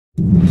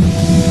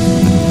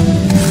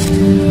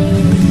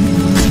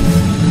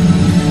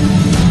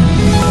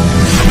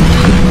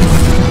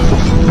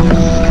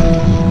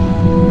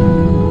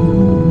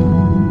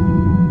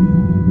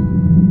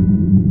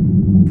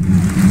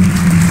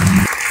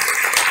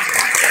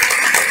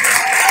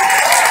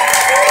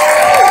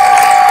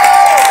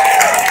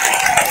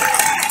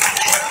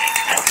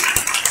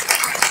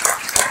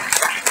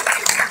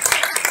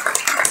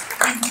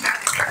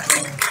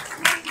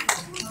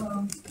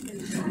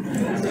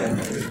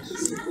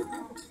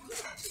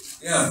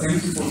Yeah,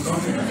 thank you for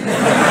coming.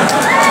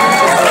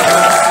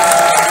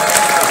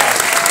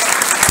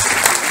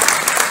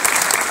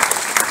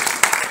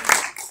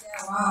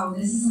 Yeah, wow,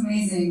 this is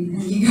amazing,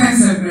 and you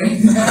guys are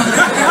great.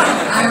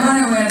 I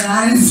want to wear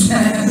that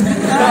instead.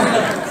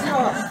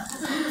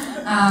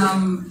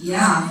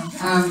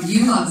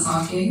 You love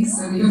talking,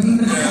 so you.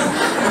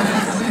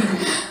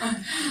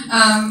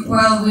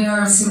 Well, we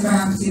are super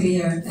happy to be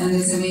here, and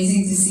it's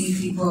amazing to see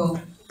people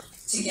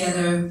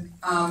together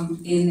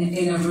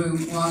in a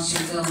room watching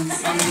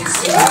films on big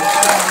screen.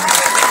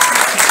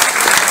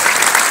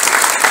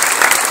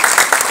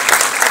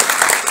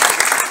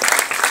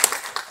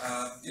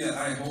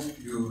 I hope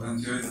you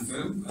enjoyed the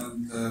film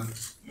and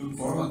look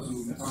forward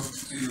to talk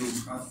to you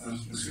after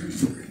the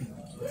screening.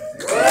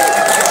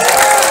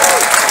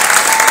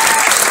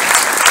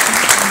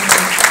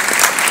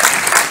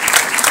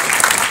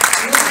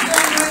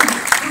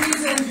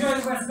 Please enjoy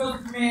the West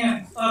Coast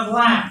premiere of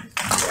Lamb.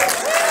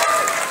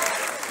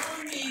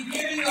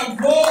 Giving a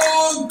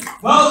warm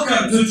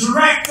welcome to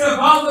director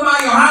Valdimar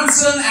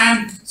Jóhannsson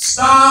and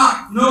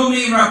star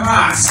Noomi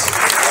Rapace.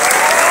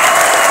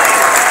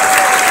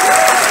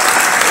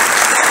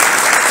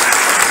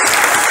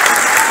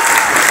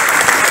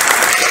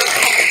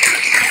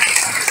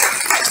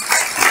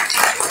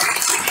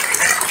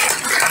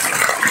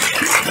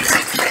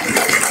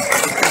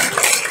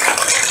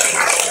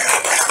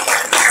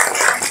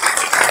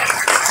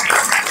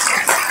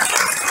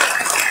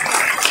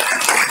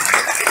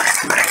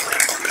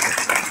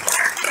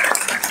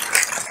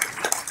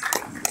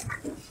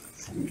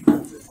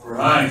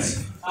 Right.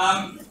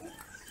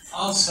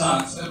 I'll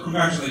start.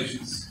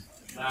 Congratulations.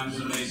 That was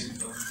an amazing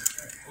film.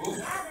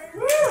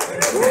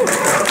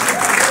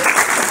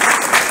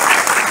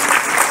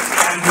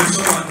 And we're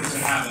so lucky to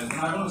have it. And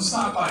I want to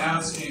start by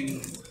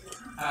asking.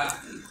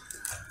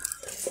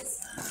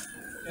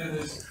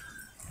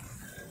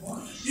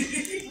 What?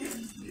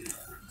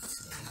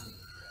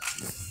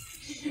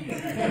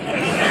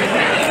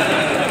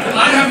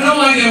 I have no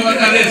idea what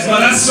that is, but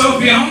that's so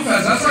beyond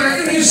that. That's like I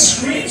can hear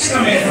screams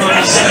coming from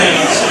the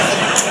stage.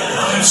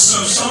 I'm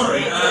so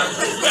sorry.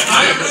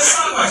 Let's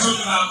start by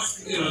talking about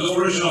the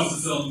origin of the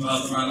film,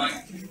 Valdimar. Like,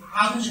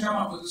 how did you come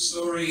up with the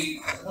story?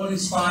 What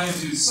inspired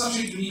you? It's such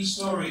a unique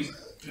story,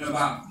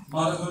 about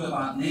motherhood,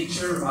 about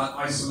nature, about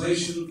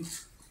isolation.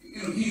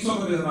 Can you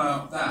talk a bit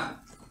about that?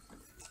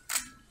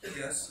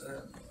 Yes.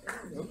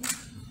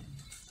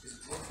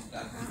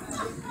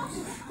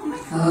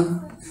 Hello.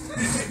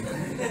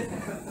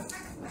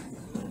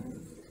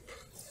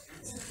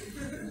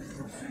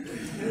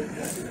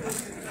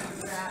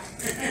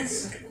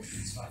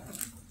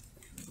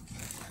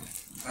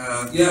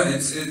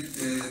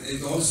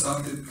 It all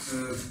started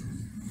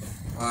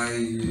by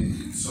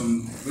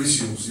some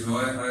visuals.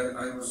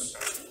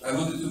 I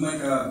wanted to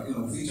make a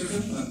feature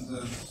film,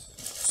 and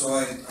so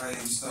I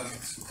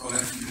started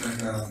collecting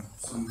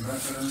some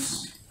reference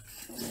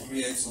to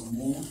create some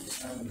mood,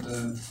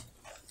 and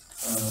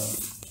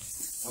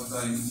what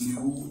I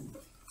knew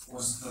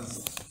was that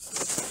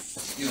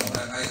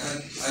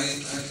I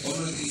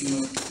already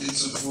did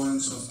some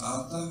drawings of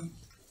Arta,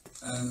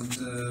 and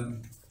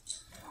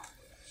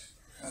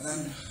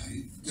then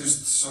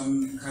just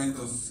some kind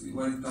of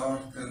very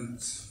dark and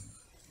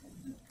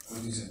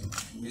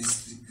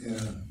mystic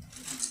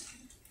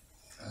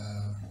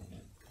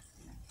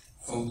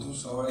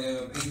photos or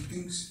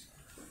paintings,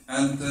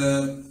 and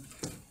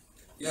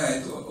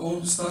it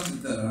all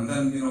started there. And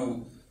then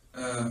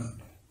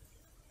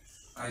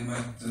I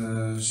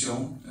met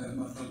Sean,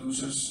 my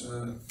producers,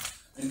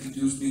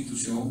 introduced me to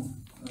Sean,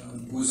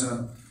 who is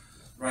a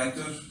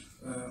writer.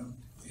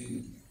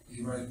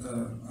 He writes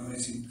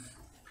amazing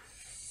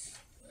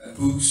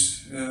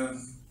books,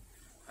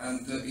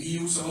 and he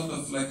used a lot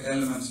of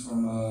elements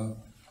from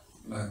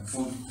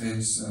folk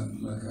tales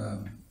and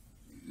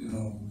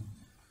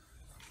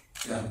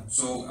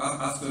So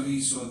after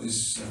he saw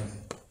this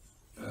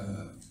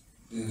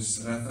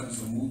this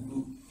reference or mood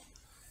book,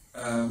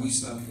 we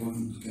started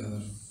working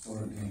together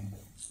for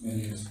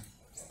many years.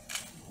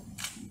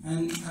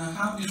 And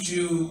how did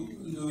you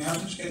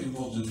get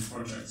involved in the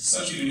project?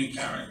 Such a unique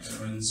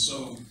character, and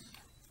so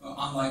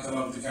unlike a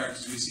lot of the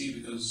characters we see,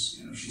 because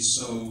she's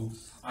so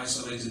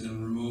isolated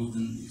and removed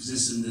and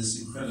exists in this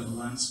incredible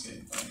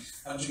landscape.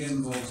 How did you get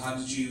involved? How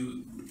did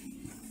you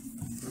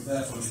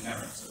prepare for the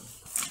character?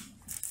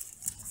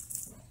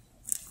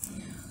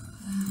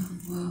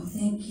 Well,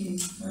 thank you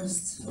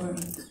first for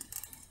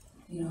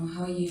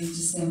how you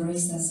just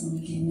embraced us when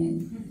we came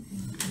in.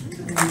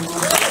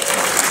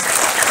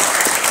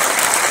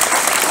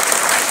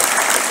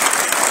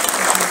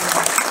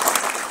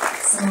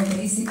 So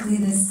basically,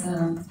 the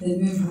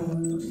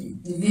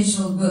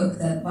visual book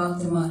that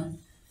Valdimar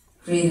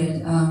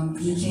created,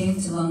 he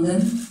came to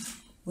London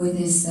with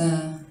his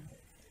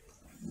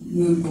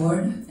mood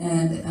board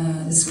and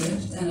the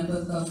script and a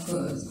book of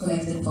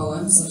collected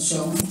poems of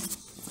Sean.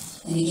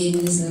 And he gave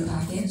me this little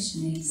package,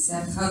 and he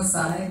sat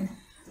outside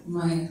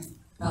my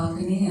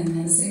balcony and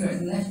had a cigarette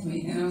and left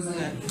me. And I was like,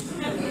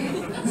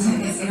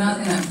 okay, is he not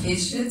gonna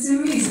pitch it to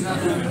me? Is he not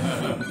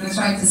gonna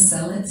try to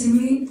sell it to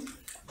me?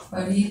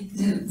 but he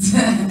didn't.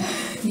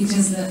 He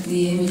just let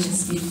the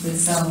images speak for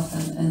itself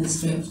and the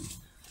script.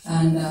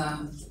 And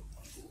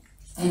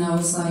I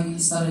was like, I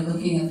started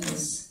looking at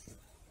this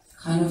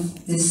kind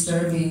of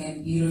disturbing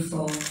and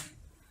beautiful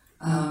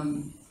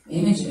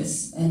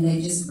images, and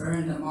they just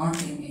burned a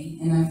mark in me,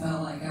 and I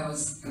felt like I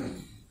was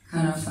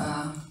kind of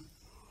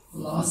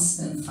lost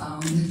and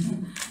found.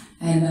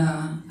 And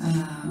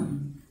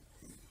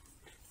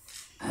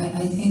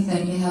I think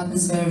that it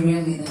happens very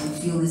rarely that you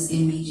feel this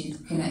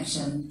immediate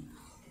connection,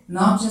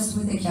 not just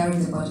with the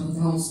character, but with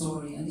the whole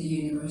story and the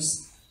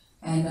universe.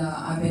 And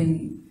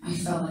I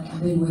felt like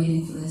I've been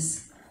waiting for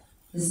this.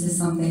 This is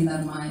something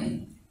that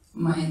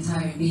my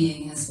entire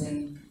being has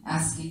been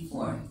asking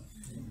for.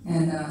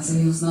 And so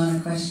it was not a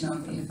question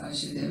of if I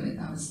should do it,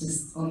 I was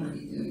just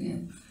already doing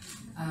it.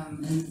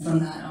 And from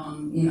that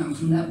on,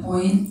 from that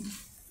point,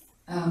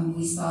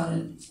 we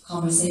started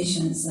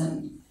conversations,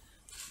 and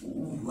a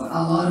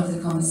lot of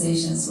the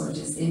conversations were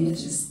just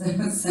images that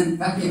were sent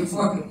back and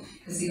forth,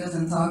 because he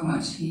doesn't talk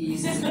much, he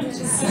uses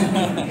images.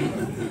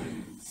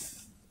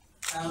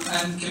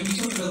 And can we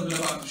talk a little bit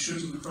about the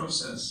shooting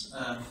process?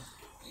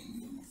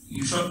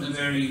 You shot in a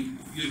very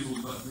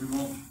beautiful but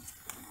remote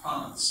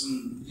parts,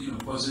 and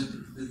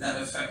did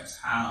that affect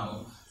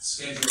how the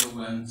schedule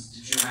went?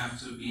 Did you have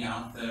to be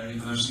out there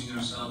immersing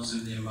yourselves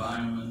in the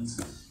environment?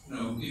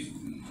 If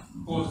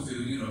both of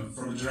you,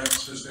 from a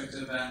director's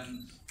perspective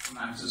and from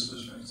an actor's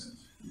perspective.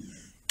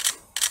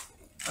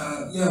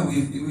 Yeah,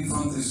 we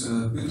found this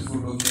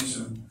beautiful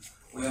location.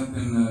 We have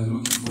been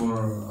looking for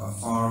a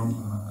farm,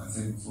 I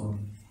think for,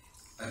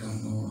 I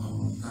don't know how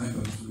long time,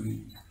 but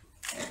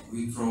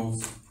we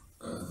drove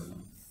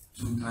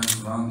 2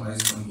 times around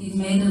Iceland. He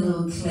made a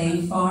little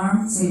clay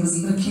farm, so he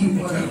was looking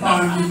for the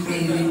farm he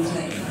created in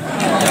clay.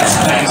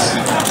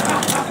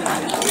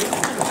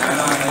 And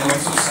I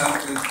also sat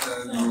with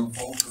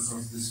photos of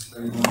this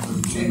clay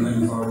onto too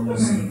many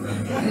farmers. It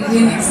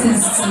didn't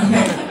exist, so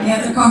he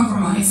had to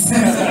compromise.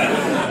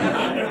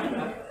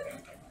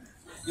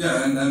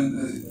 Yeah, and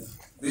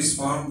this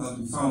farm that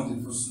we found,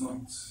 it was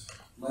not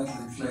like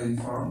the clay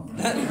farm,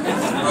 but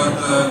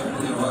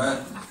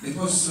it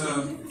was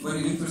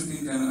very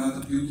interesting and had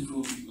a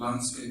beautiful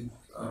landscape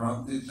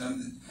around it,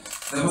 and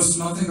there was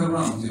nothing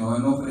around,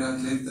 and nobody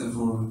had lived there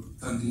for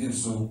 20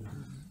 years, so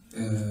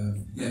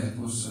yeah, it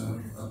was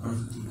a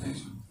perfect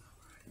location.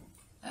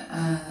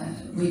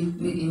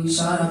 We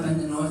shot up in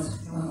the north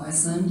of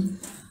Iceland,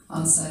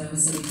 outside of a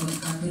city called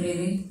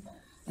Akureyri,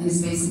 and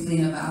it's basically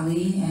in a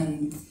valley,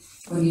 and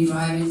when you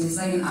drive into, it's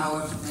like an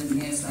hour from the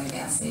nearest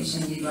gas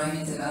station, you drive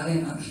into the valley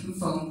and the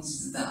phone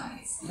just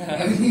dies.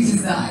 Everything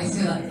just dies.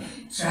 You're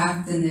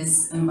trapped in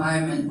this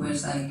environment where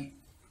it's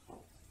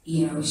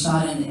we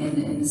shot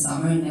in the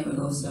summer, it never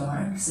goes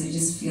dark, so you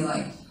just feel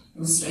like, it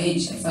was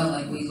strange. I felt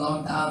like we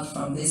logged out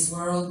from this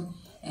world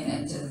and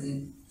entered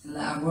the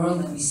lab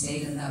world, and we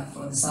stayed in that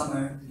for the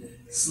summer,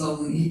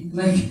 slowly,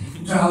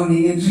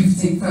 drowning and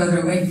drifting further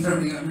away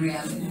from your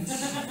reality.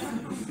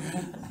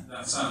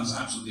 That sounds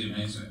absolutely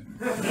amazing.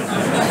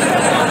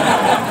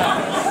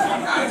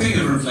 I think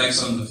it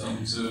reflects on the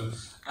film too.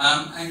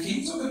 And can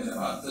you talk a bit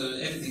about the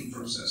editing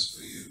process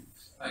for you?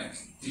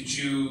 Did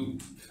you,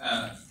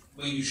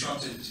 when you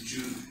shot it, did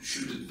you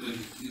shoot it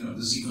with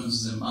the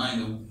sequences in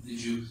mind, or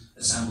did you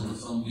assemble the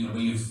film?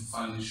 When you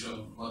finally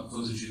showed what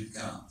footage you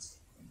got?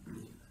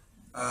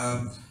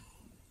 I'm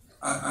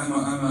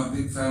a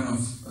big fan of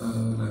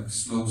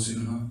slow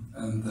cinema,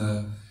 and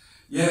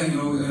yeah, I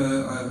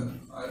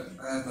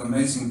had an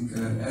amazing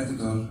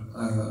editor,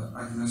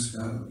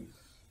 Agnieszka.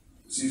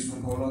 She's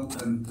from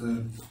Poland, and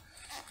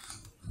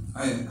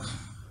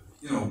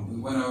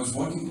when I was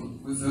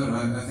working with her,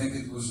 I think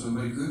it was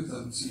very good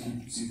that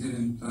she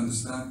didn't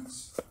understand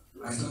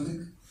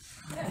Icelandic,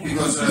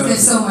 because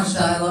there's so much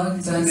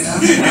dialogue to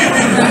understand.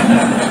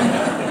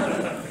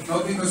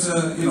 No, because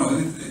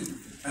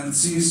and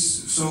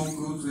she's so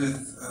good with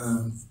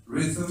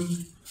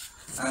rhythm,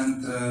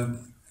 and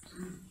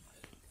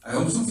I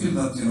also feel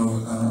that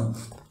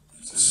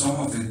some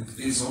of it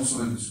is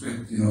also in the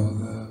script.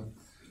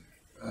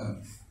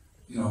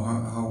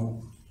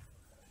 How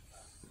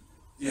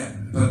yeah,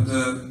 but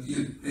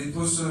it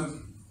was.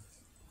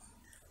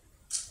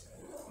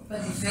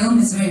 But the film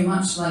is very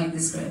much like the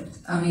script.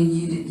 I mean,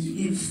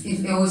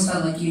 it always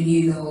felt like you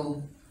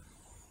knew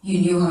you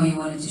knew how you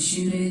wanted to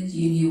shoot it,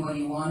 you knew what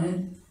you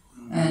wanted,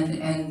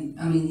 and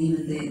I mean,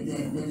 even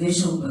the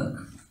visual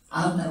book,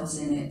 art that was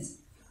in it,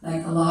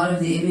 a lot of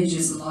the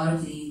images, a lot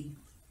of the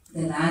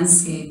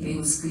landscape,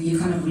 you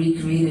kind of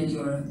recreated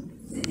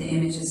the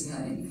images you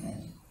had in your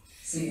head,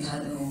 so you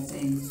had the whole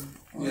thing.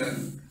 Yeah,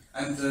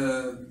 and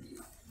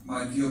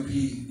my DOP,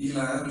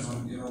 Eli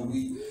Harrison,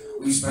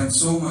 we spent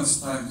so much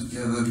time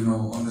together,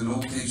 on the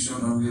location,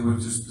 and we were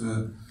just,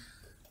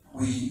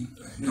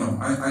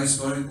 I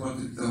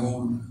storyboarded the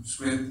whole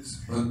script,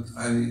 but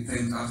I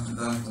think after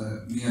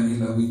that, me and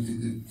Eli, we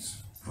did it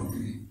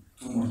probably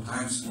 2 more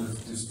times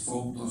with just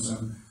photos,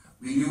 and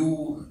we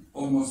knew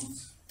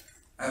almost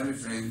every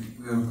frame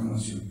we were going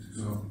to shoot.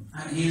 So.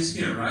 And he is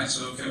here, right?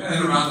 So can we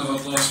have a round of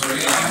applause for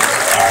Eli?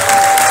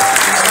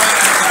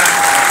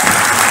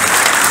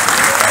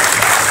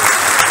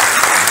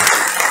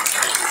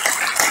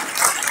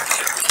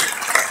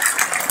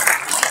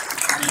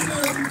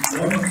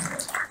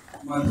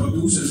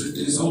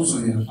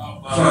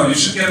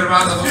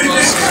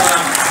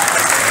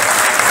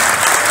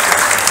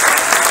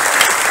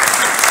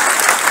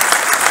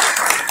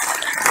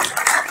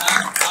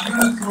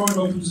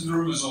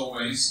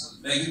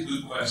 make it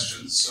good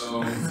questions.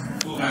 So,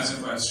 who has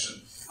a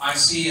question? I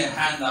see a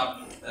hand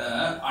up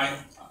there.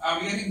 Are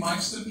we getting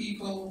mics to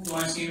people? Do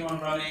I see anyone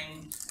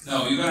running?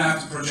 No, you're going to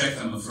have to project,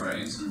 I'm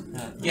afraid.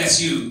 Yes,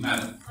 you,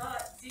 madam.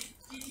 Did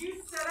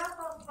you set up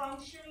a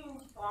functioning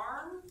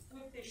farm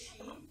with the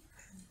sheep?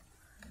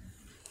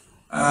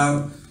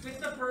 With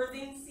the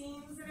birthing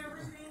scenes and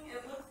everything?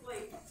 It looked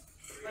like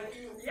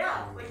you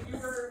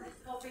were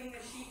helping the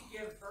sheep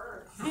give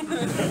birth.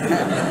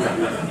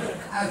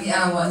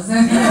 Yeah, I was.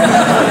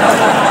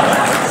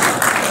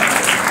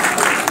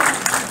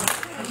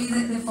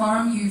 The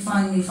farm you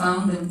finally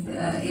found,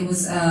 it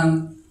was,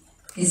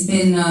 it's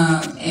been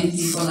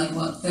empty for like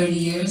what, 30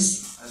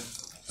 years?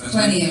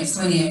 20 years.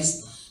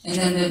 And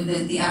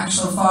then the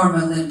actual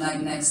farmer lived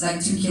like next,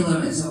 like 2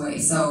 kilometers away.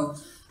 So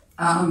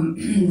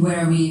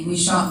where we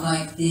shot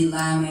like the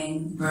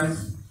lambing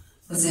birth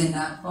was in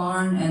that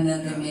barn, and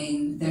then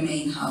the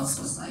main house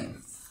was like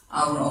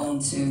our own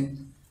to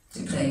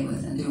play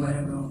with and do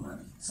whatever we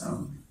wanted.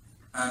 So.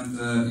 And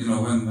you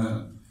know, when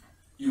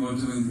you were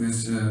doing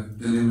this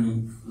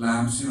delivering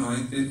lambs, you know,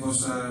 it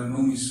was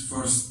Noomi's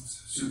first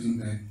shooting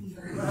day.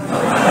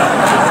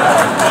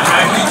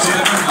 Have you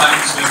delivered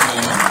lambs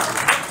before?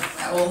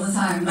 All the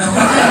time. No.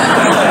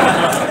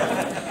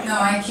 No,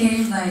 I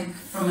came like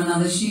from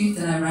another shoot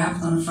that I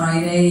wrapped on a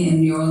Friday in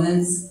New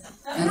Orleans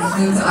and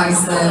flew to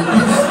Iceland,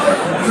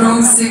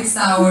 drove 6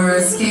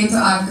 hours, came to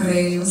Acre.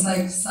 It was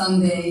like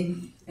Sunday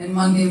and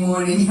Monday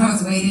morning. I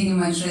was waiting in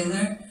my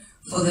trailer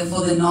for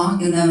the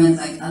knock, and then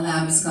like a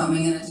lamb is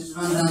coming, and I just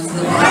run down to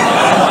the bar.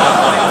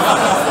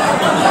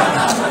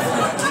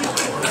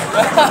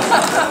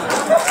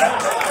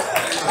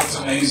 That's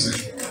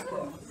amazing.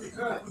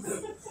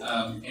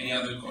 Any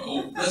other?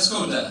 Oh, let's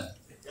go there.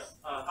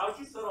 How did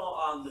you settle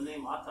on the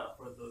name Atta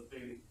for the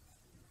baby?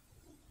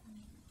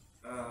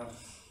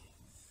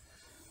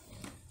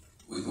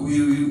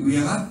 We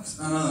had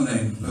another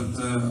name, but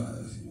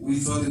we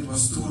thought it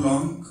was too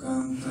long,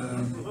 and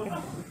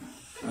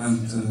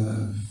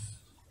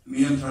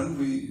me and Trent,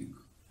 we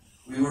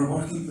were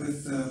working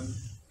with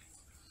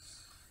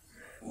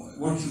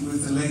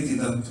a lady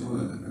that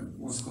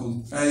was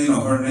called, you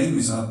know, her name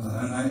is Atta,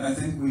 and I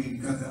think we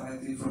got the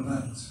idea from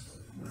that.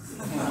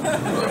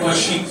 Was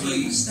she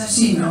pleased? Does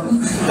she know?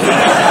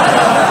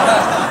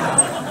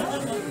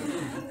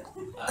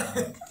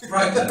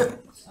 Right then.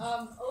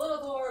 A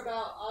little more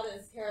about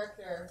Atta's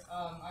character.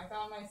 I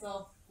found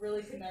myself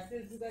really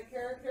connected to that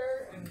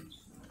character, and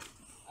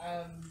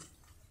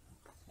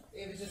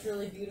it was just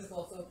really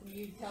beautiful. So can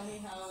you tell me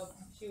how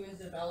she was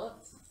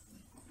developed?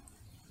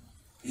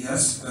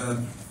 Yes,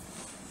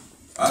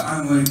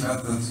 I'm very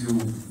glad that you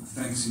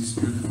think she's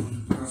beautiful,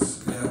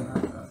 because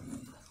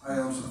I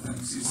also think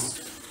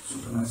she's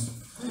super nice.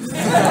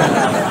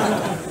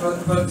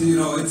 but you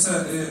know, it's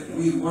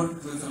we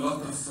worked with a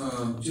lot of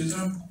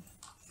children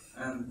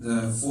and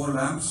 4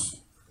 lambs.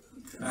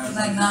 It's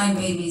like 9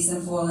 babies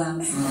and 4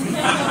 lambs.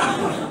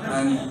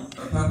 And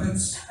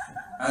puppets,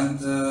 and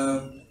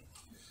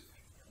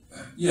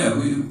yeah,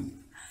 we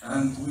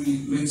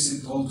mix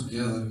it all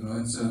together. You know,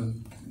 it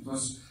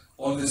was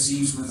all the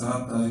scenes with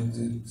Atta.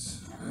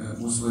 It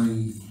was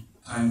very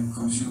time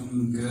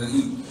consuming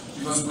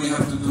because we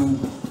have to do it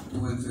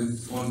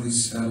with all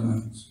these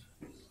elements.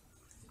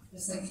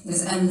 There's like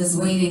this endless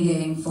waiting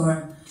game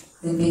for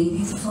the baby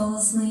to fall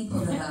asleep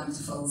or the lamb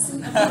to fall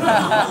asleep. You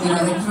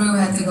know, the crew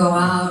had to go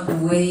out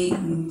and wait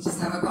and just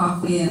have a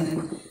coffee, and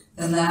then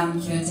the lamb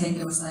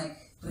caretaker was like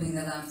putting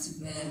the lamb to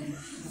bed. And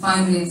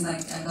finally, it's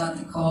like I got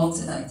the call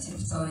to like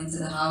tiptoe into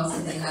the house,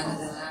 and they handed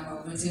the lamb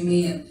over to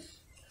me, and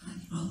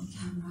like, roll the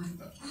camera,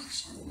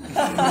 action.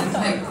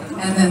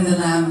 And then the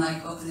lamb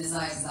like opened his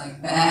eyes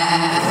like, bah.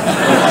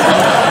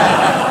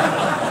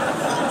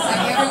 It's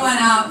like everyone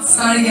out,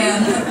 start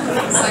again.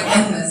 It's like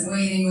endless,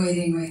 waiting.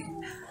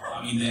 I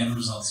mean, the end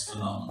result's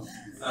phenomenal.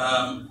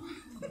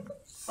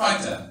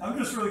 Right there. I'm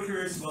just really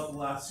curious about the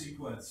last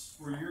sequence.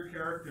 For your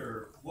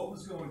character, what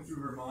was going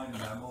through her mind in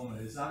that moment?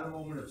 Is that a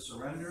moment of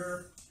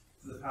surrender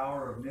to the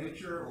power of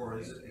nature, or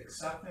is it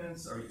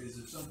acceptance, or is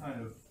it some kind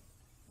of,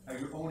 are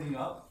you owning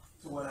up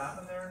to what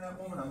happened there in that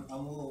moment?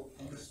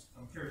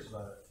 I'm curious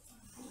about it.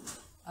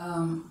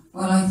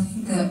 Well, I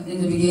think that in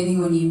the beginning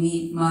when you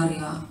meet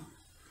Maria,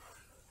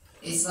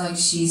 it's like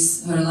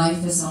her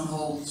life is on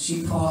hold.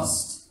 She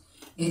paused.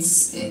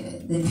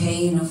 The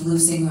pain of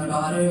losing her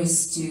daughter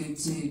is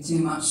too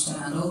much to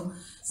handle.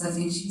 So I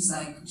think she's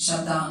like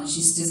shut down.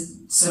 She's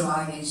just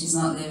surviving. She's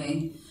not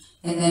living.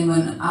 And then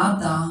when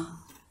Atta,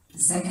 the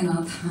second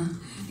Atta,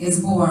 is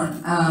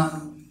born,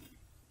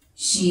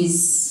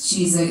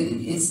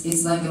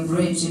 it's like a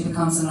bridge. It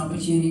becomes an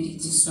opportunity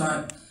to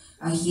start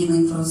a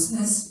healing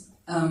process.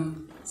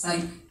 It's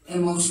like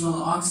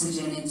emotional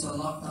oxygen into a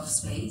locked off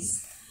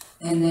space.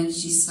 And then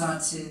she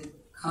starts to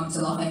come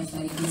to life,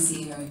 and you can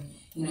see her,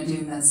 you know,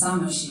 during that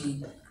summer,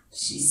 she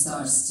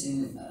starts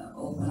to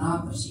open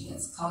up, and she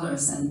gets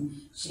colors, and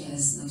she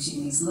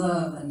makes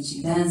love, and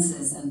she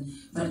dances,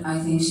 but I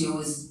think she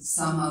always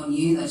somehow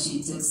knew that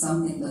she took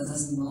something that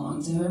doesn't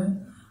belong to her,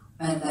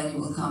 and that it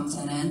will come to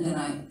an end,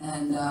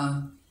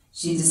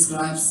 she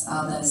describes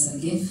Ada as a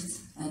gift,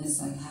 and it's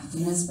like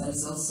happiness, but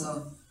it's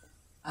also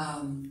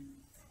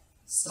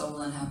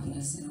stolen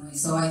happiness in a way.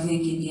 So I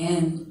think in the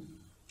end,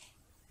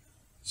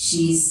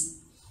 she's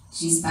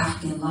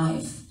back in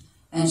life,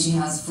 and she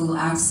has full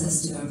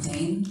access to her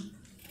pain,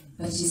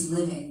 but she's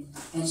living,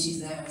 and she's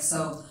there.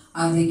 So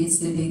I think it's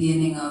the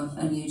beginning of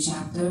a new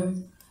chapter,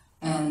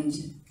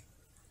 and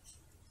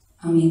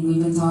I mean, we've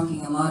been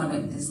talking a lot about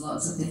it. There's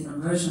lots of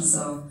different versions,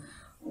 so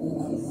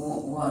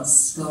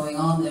what's going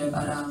on there,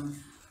 but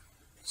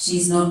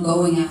she's not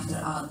going after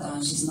Ada,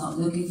 and she's not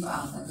looking for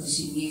Ada, because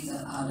she knew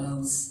that Ada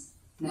was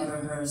never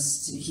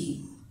hers to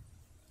keep.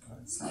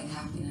 It's like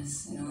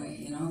happiness in a way,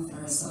 you know, for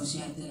her, so she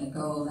had to let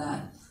go of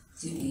that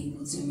to be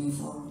able to move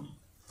forward.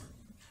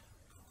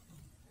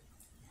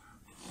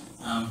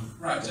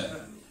 Right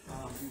there.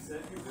 You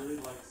said you really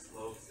like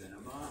slow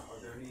cinema. Are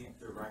there any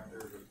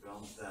directors or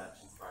films that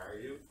inspire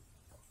you?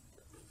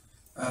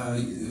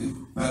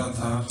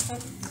 Bellatar.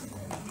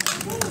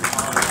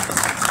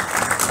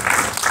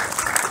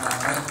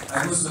 I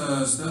was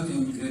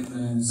studying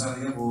in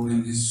Sarajevo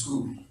in his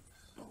school,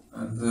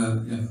 and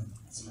yeah.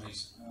 That's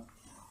amazing.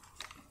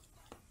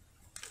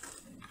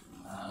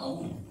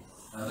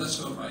 Let's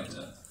go right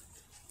there.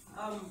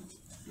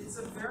 It's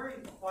a very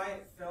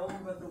quiet film,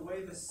 but the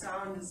way the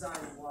sound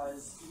design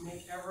was, you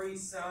make every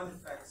sound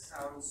effect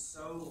sound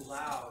so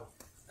loud,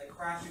 like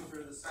crashing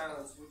through the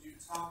silence. Would you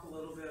talk a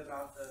little bit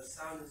about the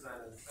sound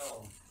design of the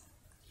film?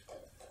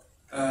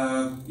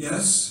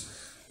 Yes.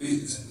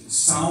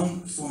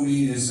 Sound for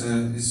me is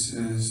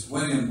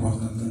very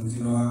important, and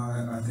you know,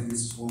 I think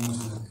it's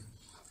almost like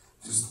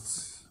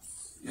just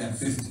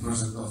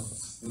 50% of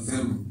the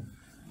film,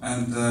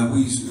 and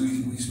we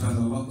spend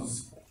a lot of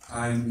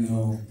time,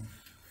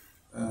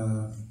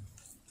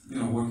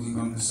 working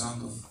on the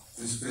sound of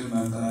this film,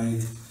 and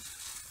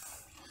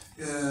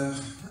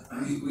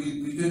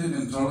we did it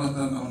in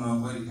Trollhättan on a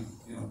very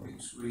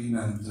big screen,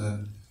 and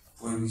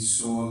where we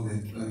saw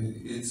that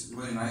it's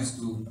very nice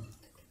to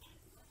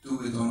do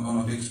it on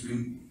a big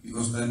screen,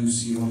 because then you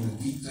see all the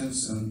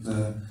details, and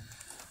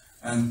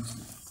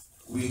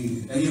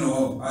we I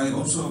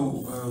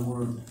also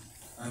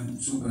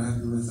I'm super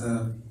happy with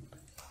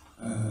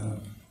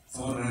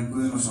Þórir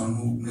Guðnason,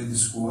 who made the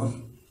score,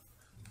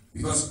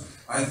 because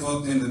I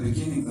thought in the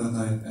beginning that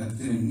I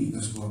didn't need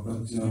a score,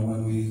 but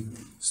when we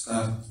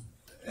start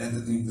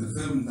editing the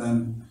film,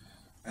 then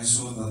I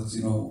saw that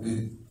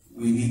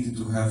we needed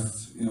to have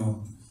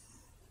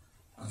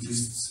at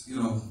least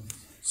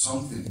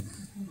something,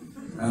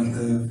 and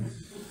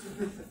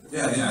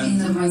I mean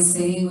that my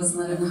singing was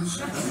not enough.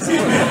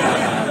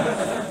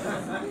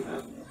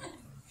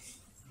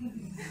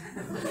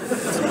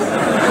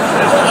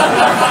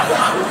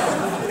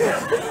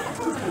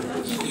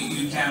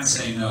 You can't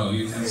say no.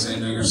 You can say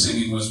no. Your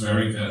singing was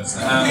very good.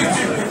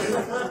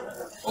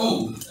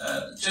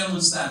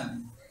 Gentleman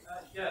stand.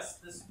 Yes,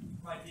 this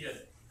might be a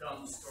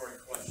dumb story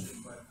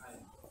question, but I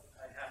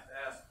have to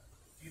ask.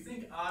 Do you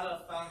think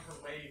Ada found her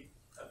way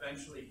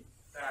eventually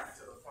back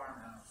to the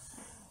farmhouse?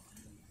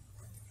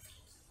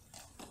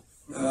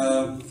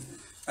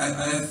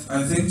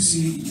 I think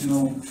she,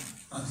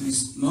 at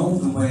least know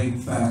the way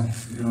back.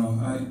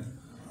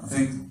 I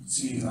think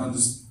she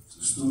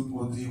understood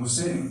what he was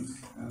saying,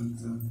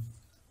 and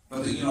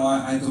but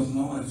I don't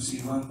know if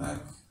she went back.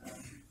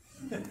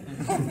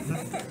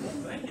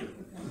 Thank you.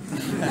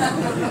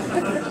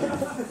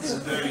 It's a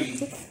very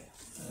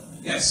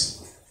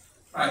yes,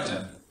 right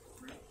there.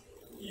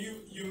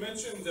 You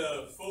mentioned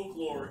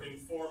folklore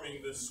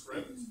informing this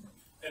script,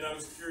 and I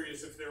was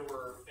curious if there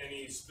were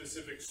any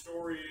specific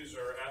stories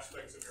or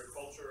aspects of your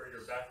culture or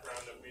your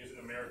background that we as an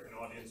American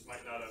audience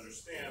might not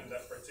understand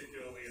that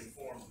particularly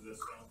informed this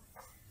film.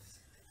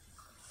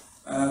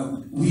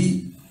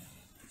 We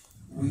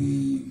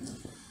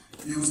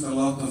used a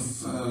lot of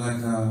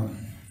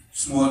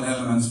small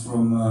elements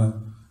from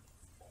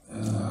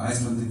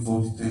Icelandic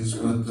folk tales,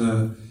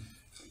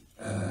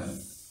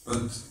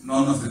 but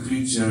none of the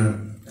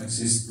creature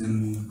exists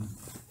in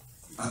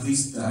at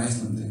least the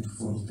Icelandic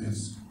folk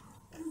tales.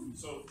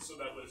 So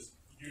that was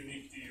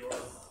unique to your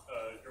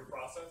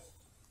process?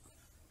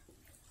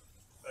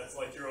 That's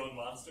like your own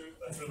monster?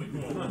 That's really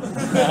cool.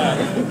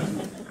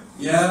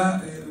 Yeah.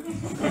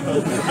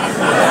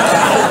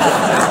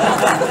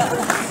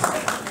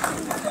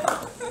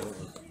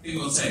 We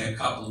will take a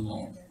couple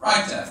more.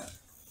 Right there.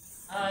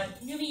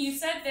 Noomi, you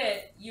said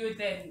that you had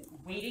been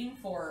waiting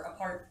for a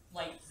part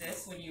like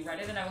this when you read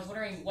it, and I was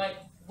wondering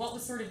what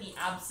was sort of the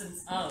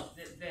absence of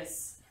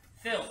this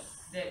film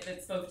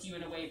that spoke to you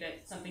in a way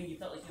that something you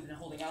felt like you've been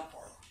holding out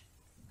for?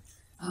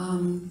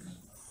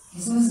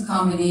 It was a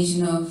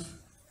combination of,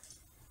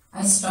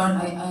 I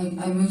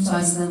moved to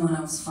Iceland when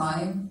I was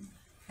 5,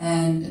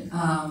 and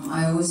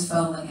I always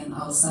felt like an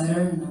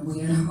outsider and a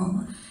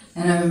weirdo.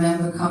 And I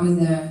remember coming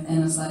there and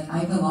I was like,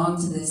 I belong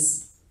to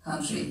this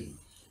country.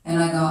 And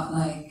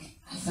I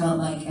felt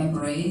like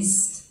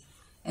embraced.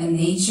 And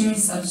nature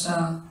is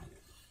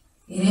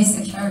it is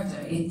a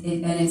character.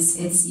 And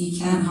it's you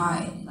can't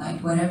hide.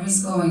 Like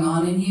whatever's going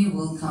on in you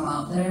will come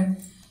out there.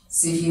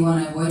 So if you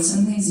want to avoid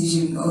some things, you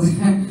shouldn't go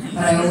there.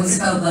 But I always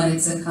felt that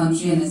it's a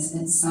country and it's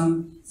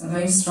a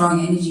very strong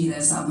energy there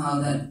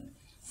somehow that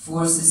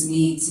forces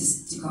me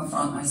to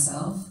confront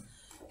myself.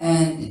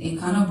 And it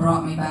kind of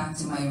brought me back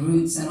to my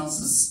roots, and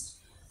also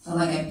felt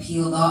like I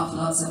peeled off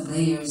lots of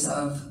layers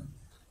of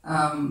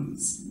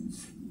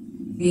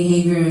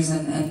behaviors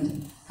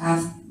and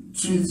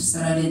half-truths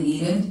that I didn't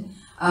needed.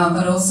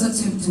 But also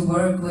to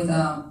work with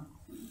a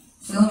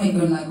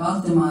filmmaker like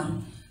Valdimar,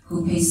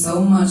 who pays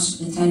so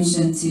much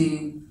attention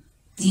to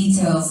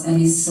details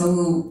and is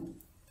so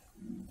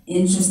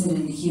interested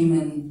in the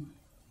human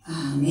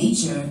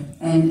nature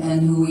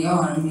and who we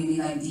are, and really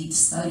like deep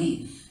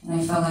study. And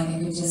I felt like I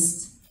could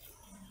just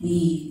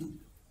be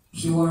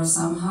pure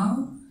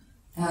somehow.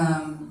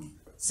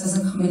 So it's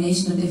a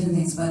combination of different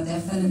things, but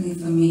definitely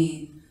for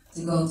me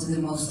to go to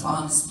the most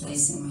honest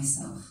place in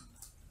myself.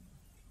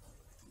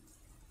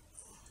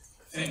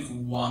 I think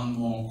one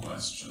more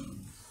question.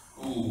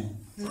 Ooh,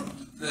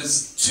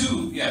 there's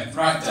two, yeah,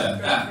 right there.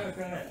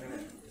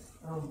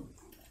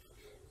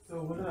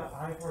 So was it an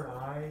eye for an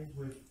eye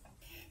with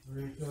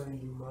Maria killing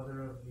the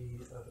mother of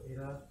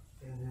Ada,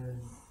 and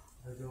then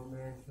the goat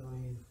man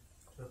killing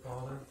the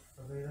father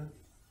of Ada?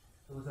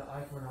 So was that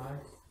eye for an eye?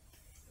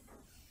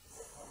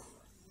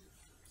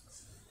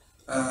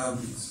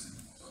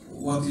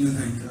 What do you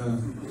think?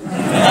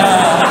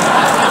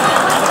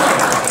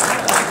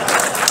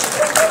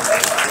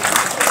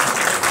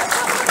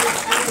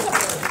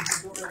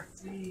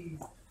 See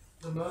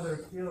the mother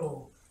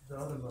kill the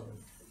other mother.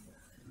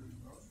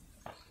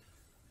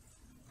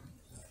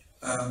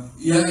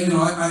 Yeah, you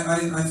know,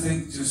 I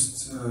think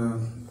just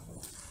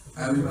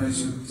everybody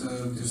should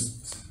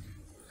just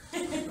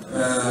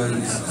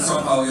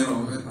somehow, you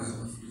know,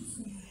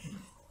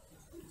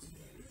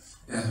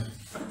 yeah,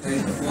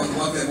 take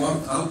what they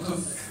want out of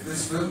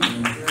this film. You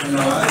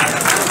know,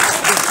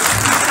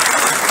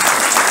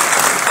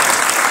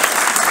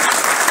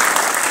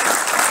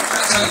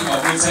 Tell you what,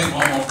 we'll take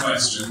one more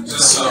question,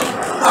 just so.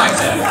 Right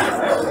there.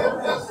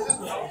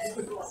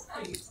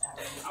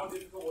 How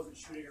difficult was it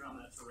shooting around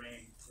that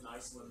terrain in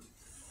Iceland?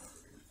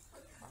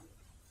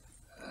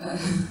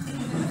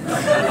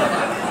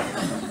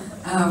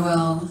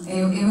 Well,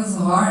 it was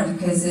hard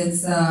because it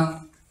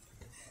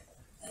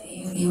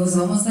was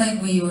almost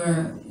like we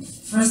were.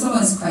 First of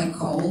all, it's quite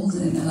cold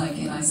in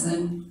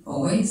Iceland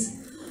always,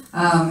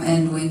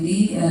 and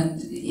windy,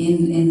 and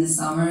in the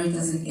summer it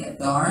doesn't get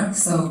dark,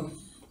 so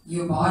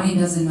your body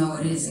doesn't know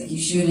what it is. Like you're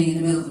shooting in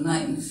the middle of the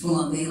night in full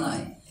on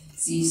daylight,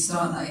 so you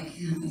start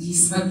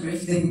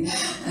drifting,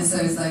 and so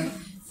it's like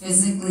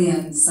physically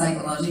and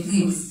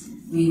psychologically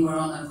we were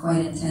on a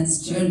quite intense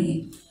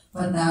journey,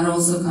 but that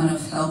also kind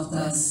of helped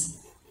us.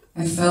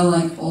 I felt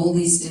like all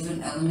these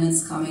different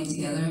elements coming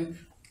together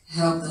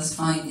helped us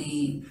find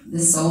the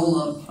soul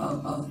of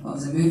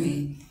the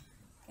movie.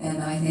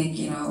 And I think,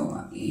 you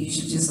know, you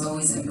should just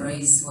always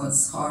embrace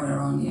what's harder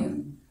on you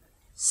and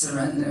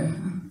surrender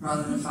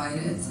rather than fight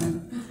it.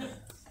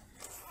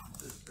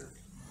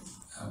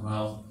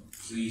 Well,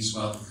 please,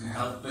 help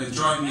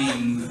join me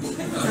in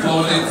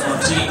applauding for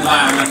Team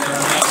Lamb.